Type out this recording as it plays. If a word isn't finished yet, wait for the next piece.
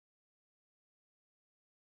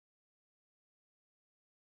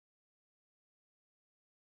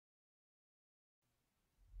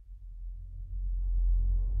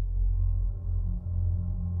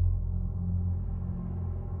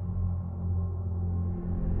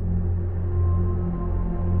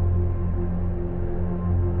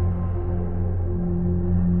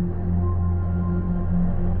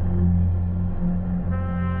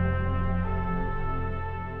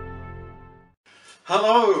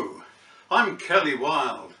Hello, I'm Kelly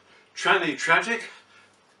Wilde, tranny tragic,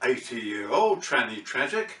 80-year-old tranny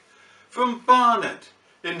tragic, from Barnet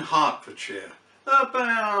in Hertfordshire,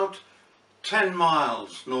 about 10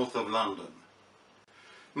 miles north of London.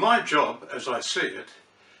 My job, as I see it,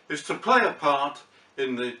 is to play a part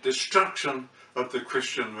in the destruction of the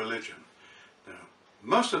Christian religion. Now,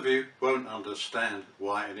 most of you won't understand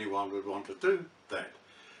why anyone would want to do that,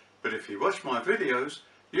 but if you watch my videos,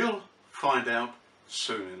 you'll find out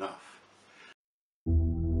soon enough.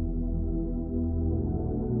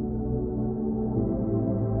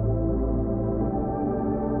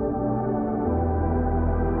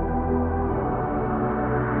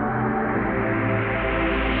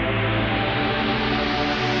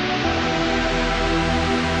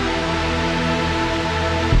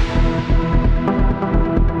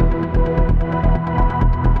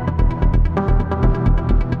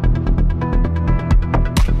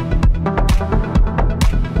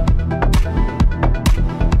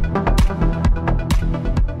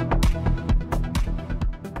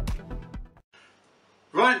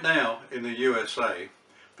 Right now in the USA,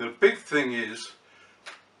 the big thing is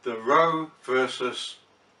the Roe versus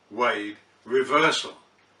Wade reversal.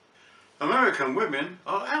 American women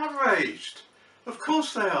are outraged. Of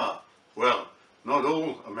course they are. Well, not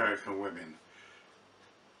all American women.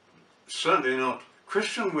 Certainly not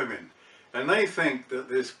Christian women. And they think that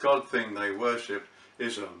this God thing they worship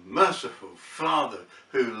is a merciful Father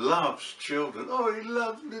who loves children. Oh, he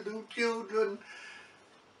loves little children.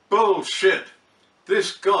 Bullshit.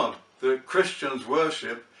 This God that Christians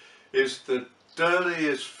worship is the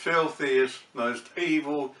dirtiest, filthiest, most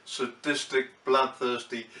evil, sadistic,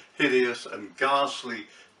 bloodthirsty, hideous and ghastly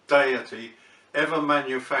deity ever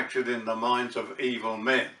manufactured in the minds of evil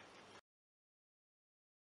men.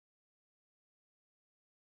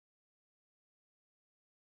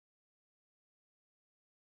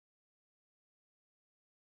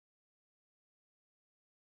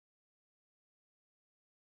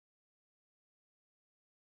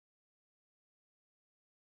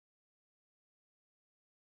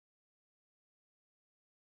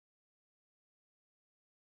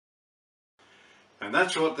 And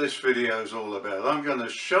that's what this video is all about. I'm going to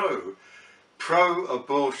show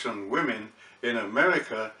pro-abortion women in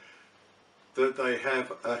America that they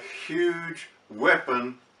have a huge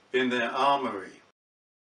weapon in their armory.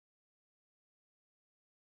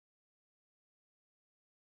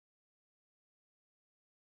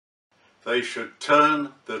 They should turn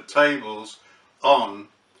the tables on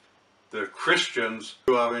the Christians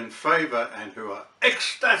who are in favour and who are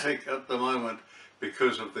ecstatic at the moment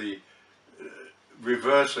because of the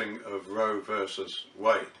reversing of Roe versus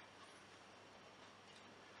Wade.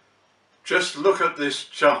 Just look at this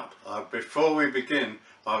chart. Before we begin,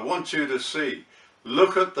 I want you to see,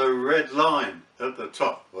 look at the red line at the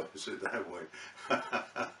top. Why is it that way?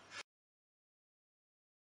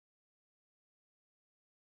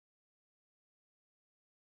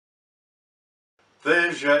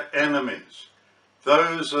 There's your enemies.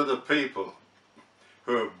 Those are the people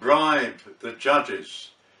who have bribed the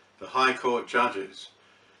judges, the High Court judges,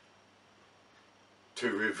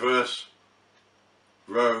 to reverse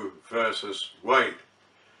Roe versus Wade.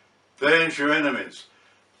 There's your enemies.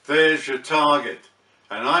 There's your target.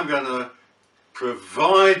 And I'm going to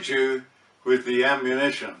provide you with the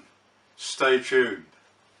ammunition. Stay tuned.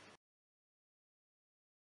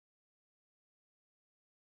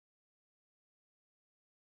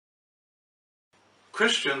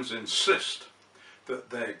 Christians insist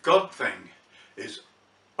that their God thing is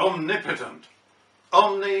omnipotent,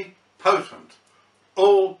 omnipotent,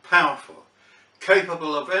 all-powerful,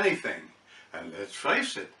 capable of anything. And let's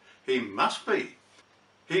face it, he must be.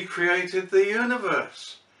 He created the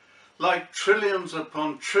universe, like trillions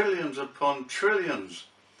upon trillions upon trillions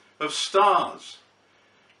of stars,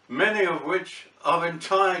 many of which are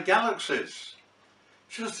entire galaxies.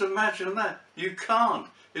 Just imagine that. You can't.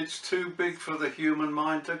 It's too big for the human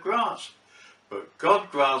mind to grasp. But God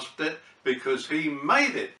grasped it because he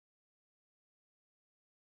made it.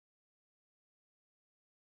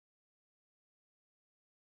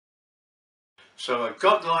 So a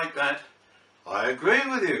God like that, I agree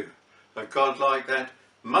with you, a God like that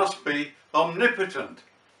must be omnipotent.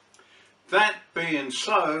 That being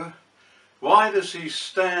so, why does he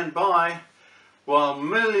stand by while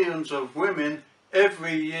millions of women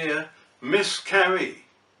every year miscarry?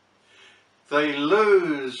 They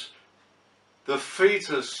lose the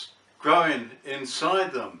fetus growing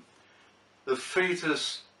inside them. The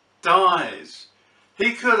fetus dies.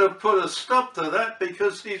 He could have put a stop to that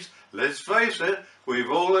because he's, let's face it, we've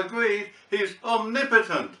all agreed, he's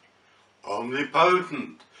omnipotent,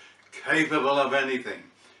 omnipotent, capable of anything.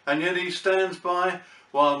 And yet he stands by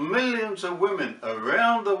while millions of women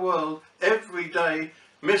around the world every day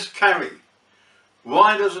miscarry.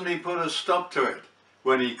 Why doesn't he put a stop to it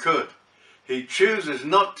when he could? He chooses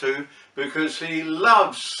not to because he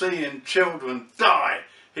loves seeing children die.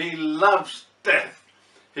 He loves death.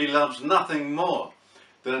 He loves nothing more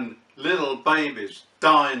than little babies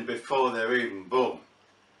dying before they're even born.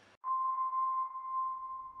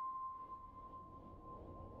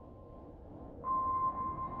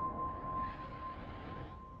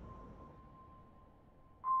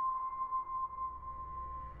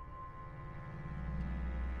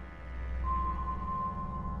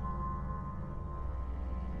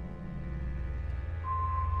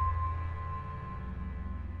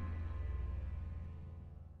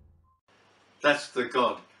 That's the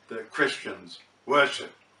God that Christians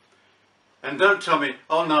worship. And don't tell me,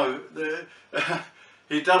 oh no,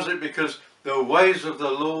 he does it because the ways of the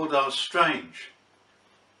Lord are strange.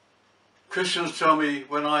 Christians tell me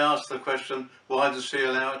when I ask the question, why does he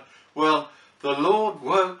allow it? Well, the Lord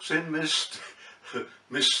works in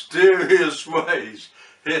mysterious ways.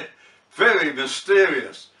 Very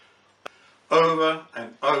mysterious. Over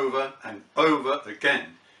and over and over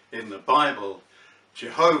again in the Bible,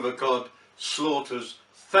 Jehovah God slaughters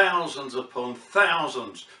thousands upon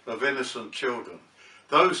thousands of innocent children.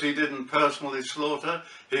 Those he didn't personally slaughter,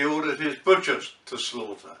 he ordered his butchers to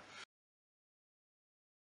slaughter.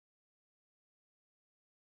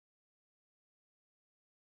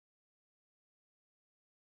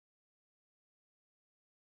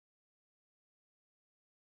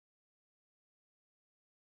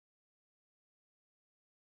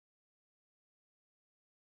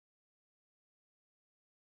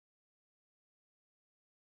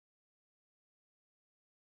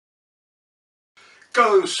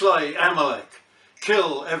 Go slay Amalek,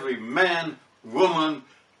 kill every man, woman,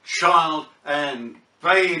 child and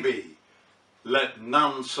baby. Let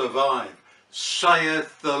none survive,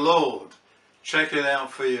 saith the Lord. Check it out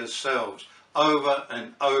for yourselves, over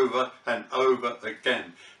and over and over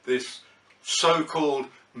again. This so-called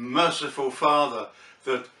merciful Father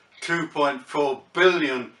that 2.4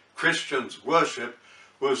 billion Christians worship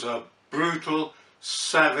was a brutal,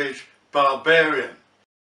 savage barbarian.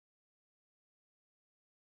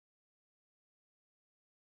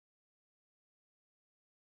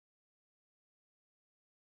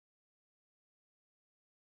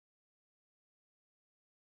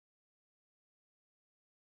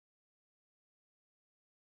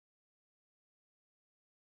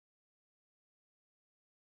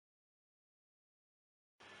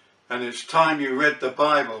 And it's time you read the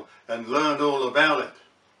Bible and learned all about it.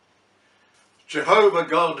 Jehovah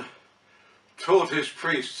God taught his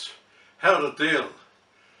priests how to deal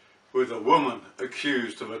with a woman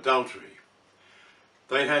accused of adultery.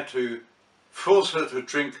 They had to force her to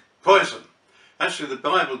drink poison. Actually, the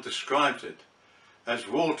Bible describes it as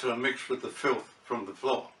water mixed with the filth from the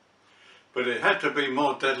floor. But it had to be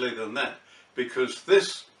more deadly than that, because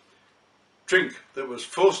this drink that was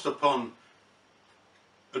forced upon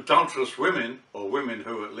adulterous women, or women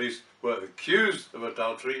who at least were accused of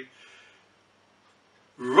adultery,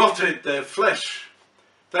 rotted their flesh.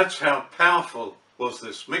 That's how powerful was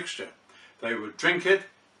this mixture. They would drink it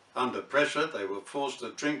under pressure. They were forced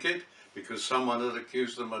to drink it because someone had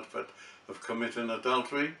accused them of committing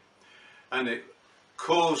adultery, and it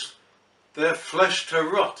caused their flesh to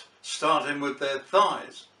rot, starting with their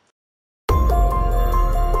thighs.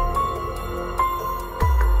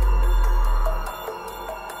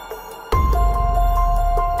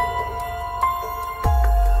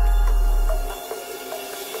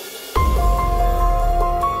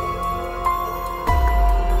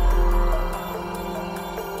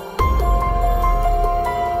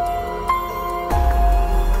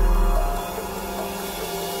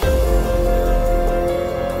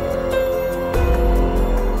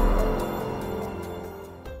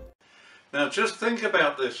 Now just think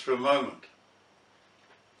about this for a moment.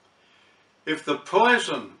 If the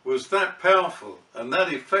poison was that powerful and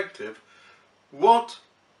that effective, what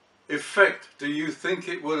effect do you think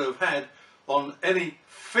it would have had on any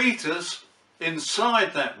fetus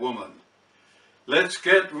inside that woman? Let's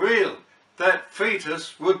get real. That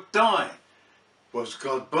fetus would die. Was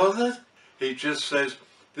God bothered? He just says,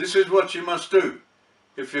 this is what you must do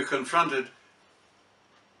if you're confronted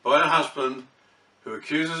by a husband who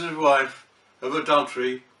accuses his wife of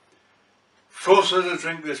adultery. Force her to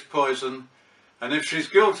drink this poison, and if she's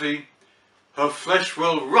guilty, her flesh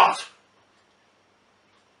will rot,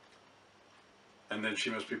 and then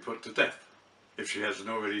she must be put to death if she hasn't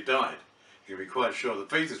already died. You can be quite sure the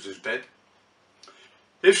fetus is dead.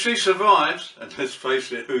 If she survives, and let's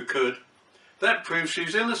face it, who could, that proves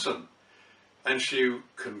she's innocent. And she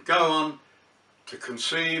can go on to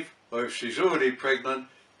conceive, or if she's already pregnant,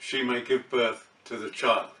 she may give birth to the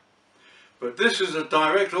child. But this is a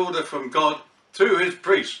direct order from God to his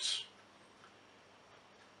priests.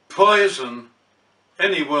 Poison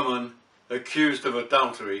any woman accused of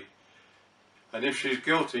adultery, and if she's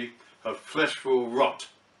guilty, her flesh will rot,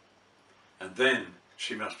 and then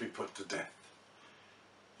she must be put to death.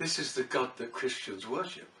 This is the God that Christians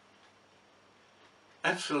worship.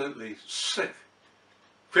 Absolutely sick.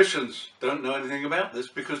 Christians don't know anything about this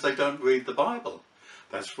because they don't read the Bible.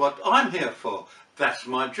 That's what I'm here for. That's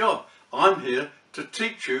my job. I'm here to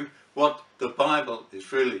teach you what the Bible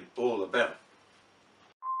is really all about.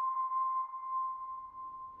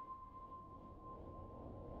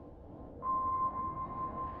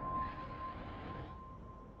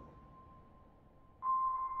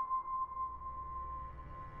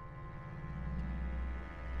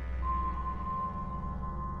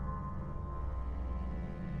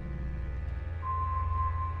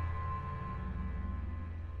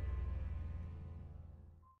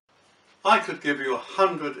 I could give you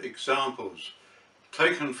 100 examples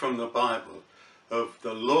taken from the Bible of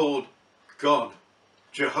the Lord God,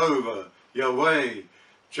 Jehovah, Yahweh,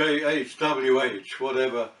 JHWH,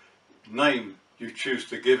 whatever name you choose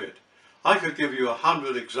to give it. I could give you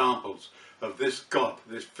 100 examples of this God,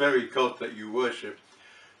 this very God that you worship,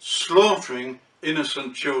 slaughtering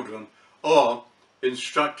innocent children or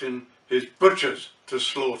instructing his butchers to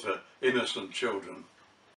slaughter innocent children.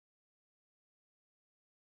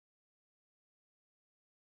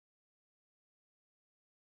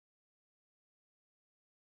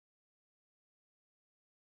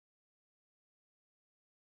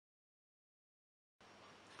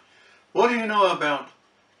 What do you know about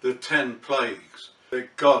the 10 plagues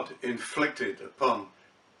that God inflicted upon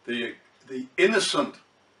the innocent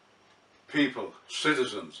people,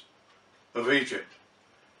 citizens of Egypt?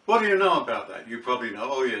 What do you know about that? You probably know,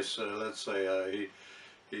 oh yes, let's say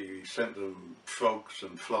he sent them frogs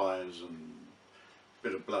and flies and a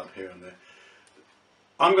bit of blood here and there.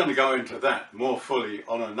 I'm going to go into that more fully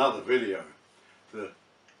on another video, the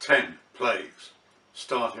 10 plagues,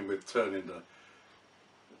 starting with turning the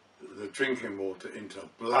drinking water into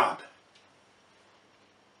blood.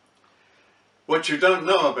 What you don't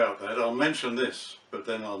know about that, I'll mention this, but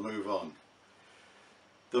then I'll move on.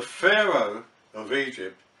 The Pharaoh of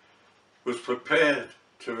Egypt was prepared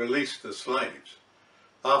to release the slaves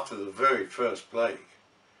after the very first plague,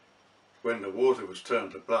 when the water was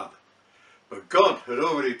turned to blood. But God had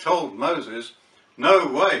already told Moses, no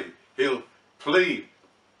way, he'll plead,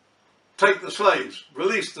 take the slaves,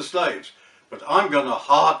 release the slaves. But I'm going to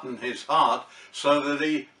harden his heart so that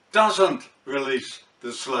he doesn't release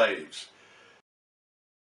the slaves.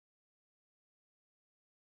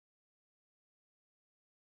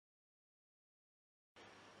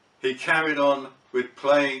 He carried on with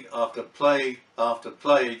plague after plague after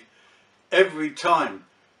plague, every time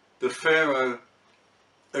the Pharaoh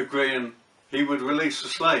agreeing he would release the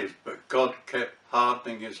slaves, but God kept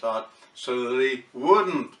hardening his heart so that he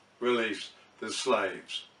wouldn't release the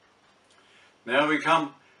slaves. Now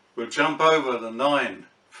we'll jump over the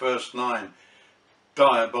first nine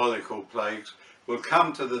diabolical plagues. We'll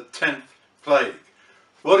come to the 10th plague.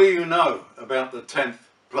 What do you know about the 10th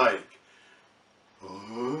plague?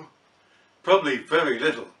 Oh, probably very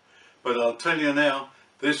little, but I'll tell you now,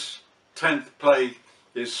 this 10th plague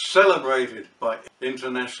is celebrated by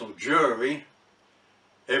international Jewry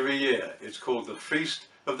every year. It's called the Feast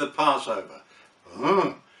of the Passover.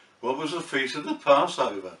 Oh, what was the Feast of the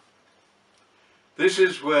Passover? This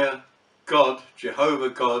is where God, Jehovah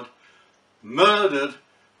God, murdered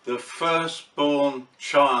the firstborn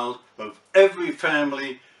child of every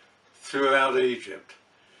family throughout Egypt.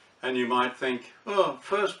 And you might think, oh,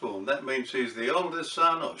 firstborn, that means he's the oldest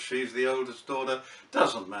son or she's the oldest daughter.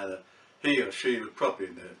 Doesn't matter. He or she was probably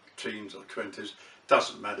in their teens or 20s.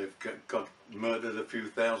 Doesn't matter if God murdered a few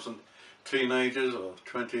thousand teenagers or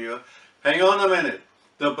 20-year. Hang on a minute.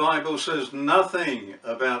 The Bible says nothing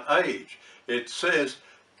about age. It says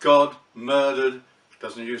God murdered,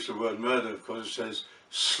 doesn't use the word murder, of course, it says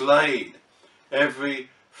slayed every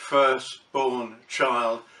firstborn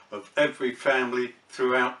child of every family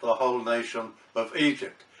throughout the whole nation of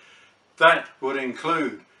Egypt. That would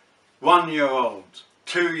include 1-year-olds,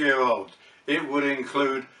 2-year-olds. It would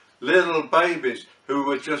include little babies who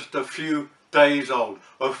were just a few days old,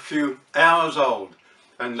 a few hours old.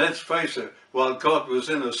 And let's face it, while God was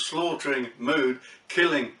in a slaughtering mood,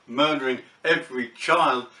 killing, murdering every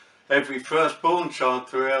child, every firstborn child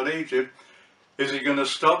throughout Egypt, is he going to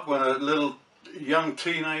stop when a little young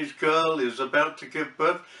teenage girl is about to give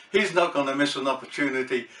birth, he's not going to miss an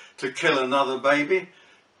opportunity to kill another baby.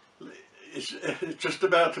 It's just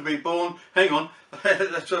about to be born. Hang on,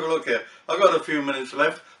 let's have a look here. I've got a few minutes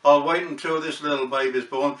left. I'll wait until this little baby's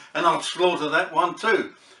born and I'll slaughter that one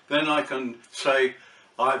too. Then I can say,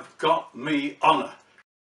 I've got me honour.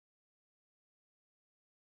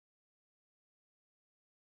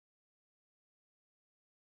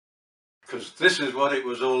 Because this is what it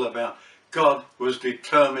was all about. God was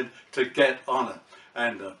determined to get honour.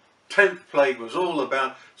 And the 10th plague was all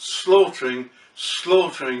about slaughtering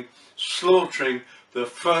the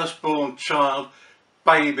firstborn child,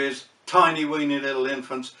 babies, tiny weeny little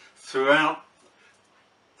infants throughout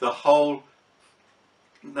the whole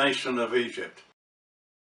nation of Egypt.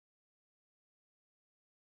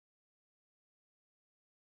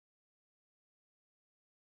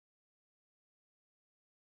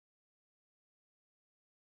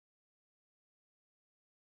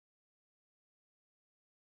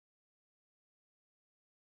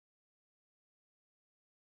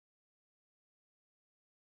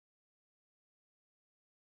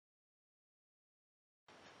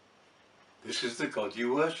 This is the God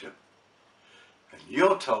you worship. And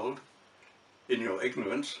you're told, in your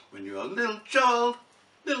ignorance, when you're a little child,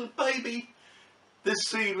 little baby, this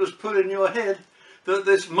seed was put in your head that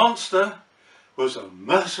this monster was a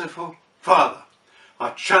merciful Father. I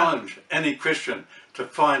challenge any Christian to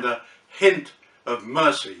find a hint of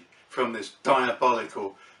mercy from this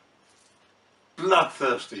diabolical,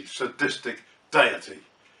 bloodthirsty, sadistic deity.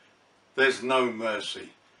 There's no mercy,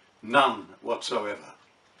 none whatsoever.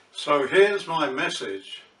 So here's my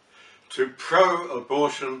message to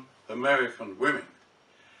pro-abortion American women.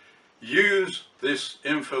 Use this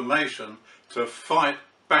information to fight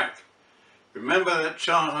back. Remember that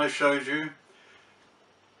chart I showed you?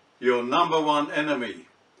 Your number one enemy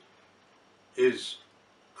is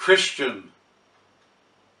Christian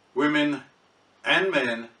women and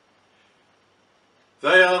men.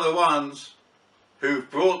 They are the ones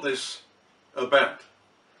who've brought this about,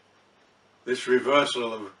 this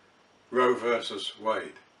reversal of Roe versus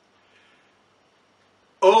Wade.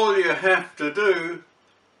 All you have to do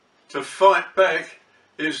to fight back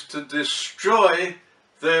is to destroy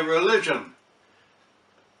their religion.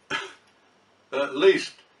 At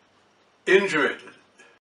least injure it.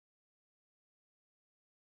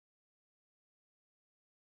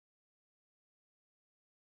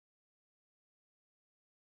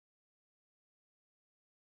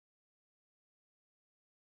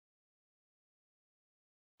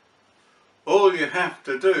 All you have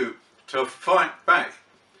to do to fight back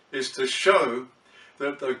is to show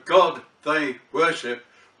that the God they worship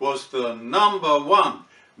was the number one,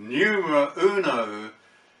 numero uno,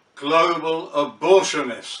 global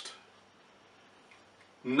abortionist.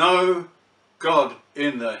 No God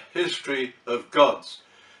in the history of gods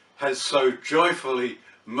has so joyfully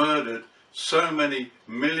murdered so many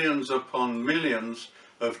millions upon millions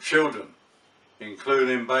of children,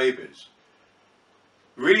 including babies.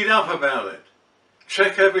 Read up about it.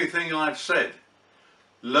 Check everything I've said.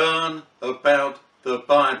 Learn about the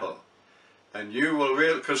Bible. And you will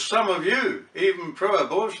realize, because some of you, even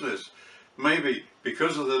pro-abortionists, maybe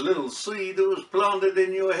because of the little seed that was planted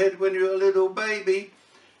in your head when you were a little baby,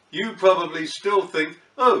 you probably still think,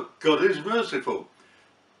 oh, God is merciful.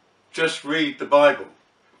 Just read the Bible.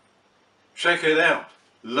 Check it out.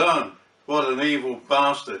 Learn what an evil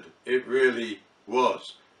bastard it really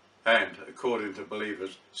was. And, according to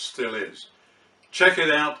believers, still is. Check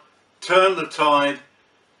it out. Turn the tide.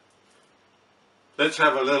 Let's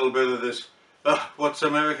have a little bit of this. What's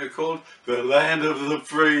America called? The land of the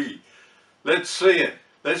free. Let's see it.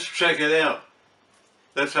 Let's check it out.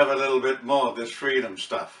 Let's have a little bit more of this freedom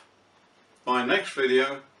stuff. My next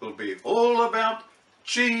video will be all about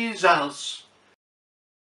Jesus.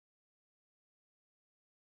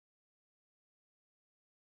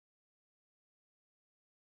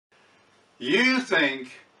 You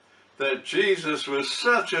think that Jesus was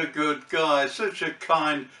such a good guy, such a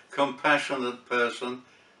kind, compassionate person.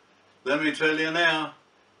 Let me tell you now,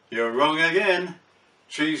 you're wrong again.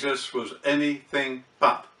 Jesus was anything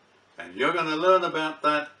but. And you're going to learn about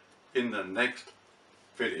that in the next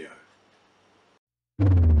video.